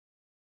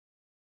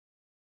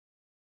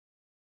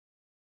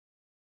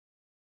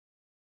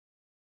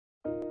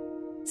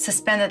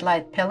Suspended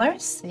light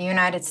pillars, the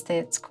United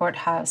States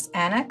Courthouse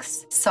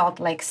Annex, Salt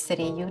Lake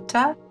City,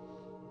 Utah.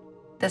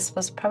 This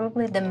was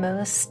probably the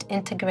most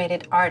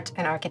integrated art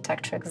and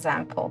architecture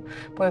example,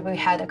 where we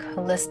had a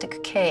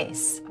holistic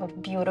case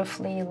of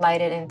beautifully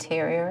lighted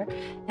interior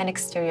and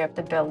exterior of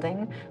the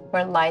building,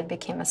 where light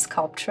became a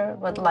sculpture,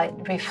 where light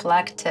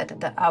reflected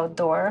the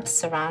outdoor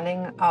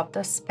surrounding of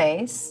the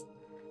space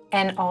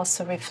and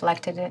also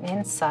reflected it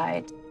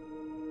inside.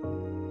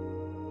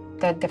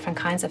 There are different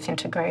kinds of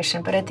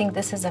integration, but I think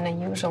this is an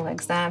unusual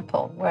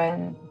example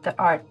when the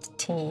art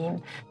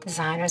team,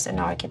 designers and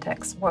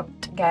architects work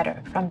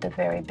together from the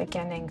very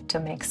beginning to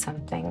make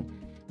something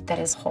that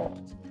is whole.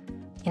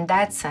 In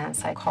that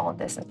sense, I call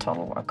this a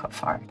total work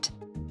of art.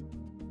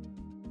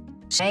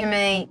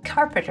 Amy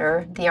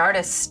Carpenter, the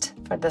artist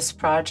for this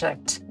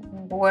project,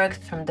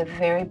 worked from the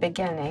very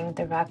beginning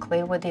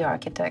directly with the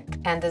architect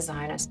and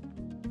designers.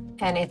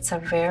 And it's a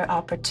rare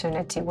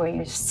opportunity where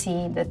you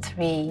see the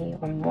three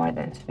or more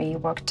than three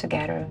work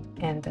together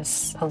in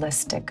this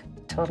holistic,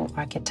 total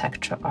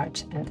architecture,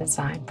 art, and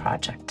design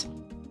project.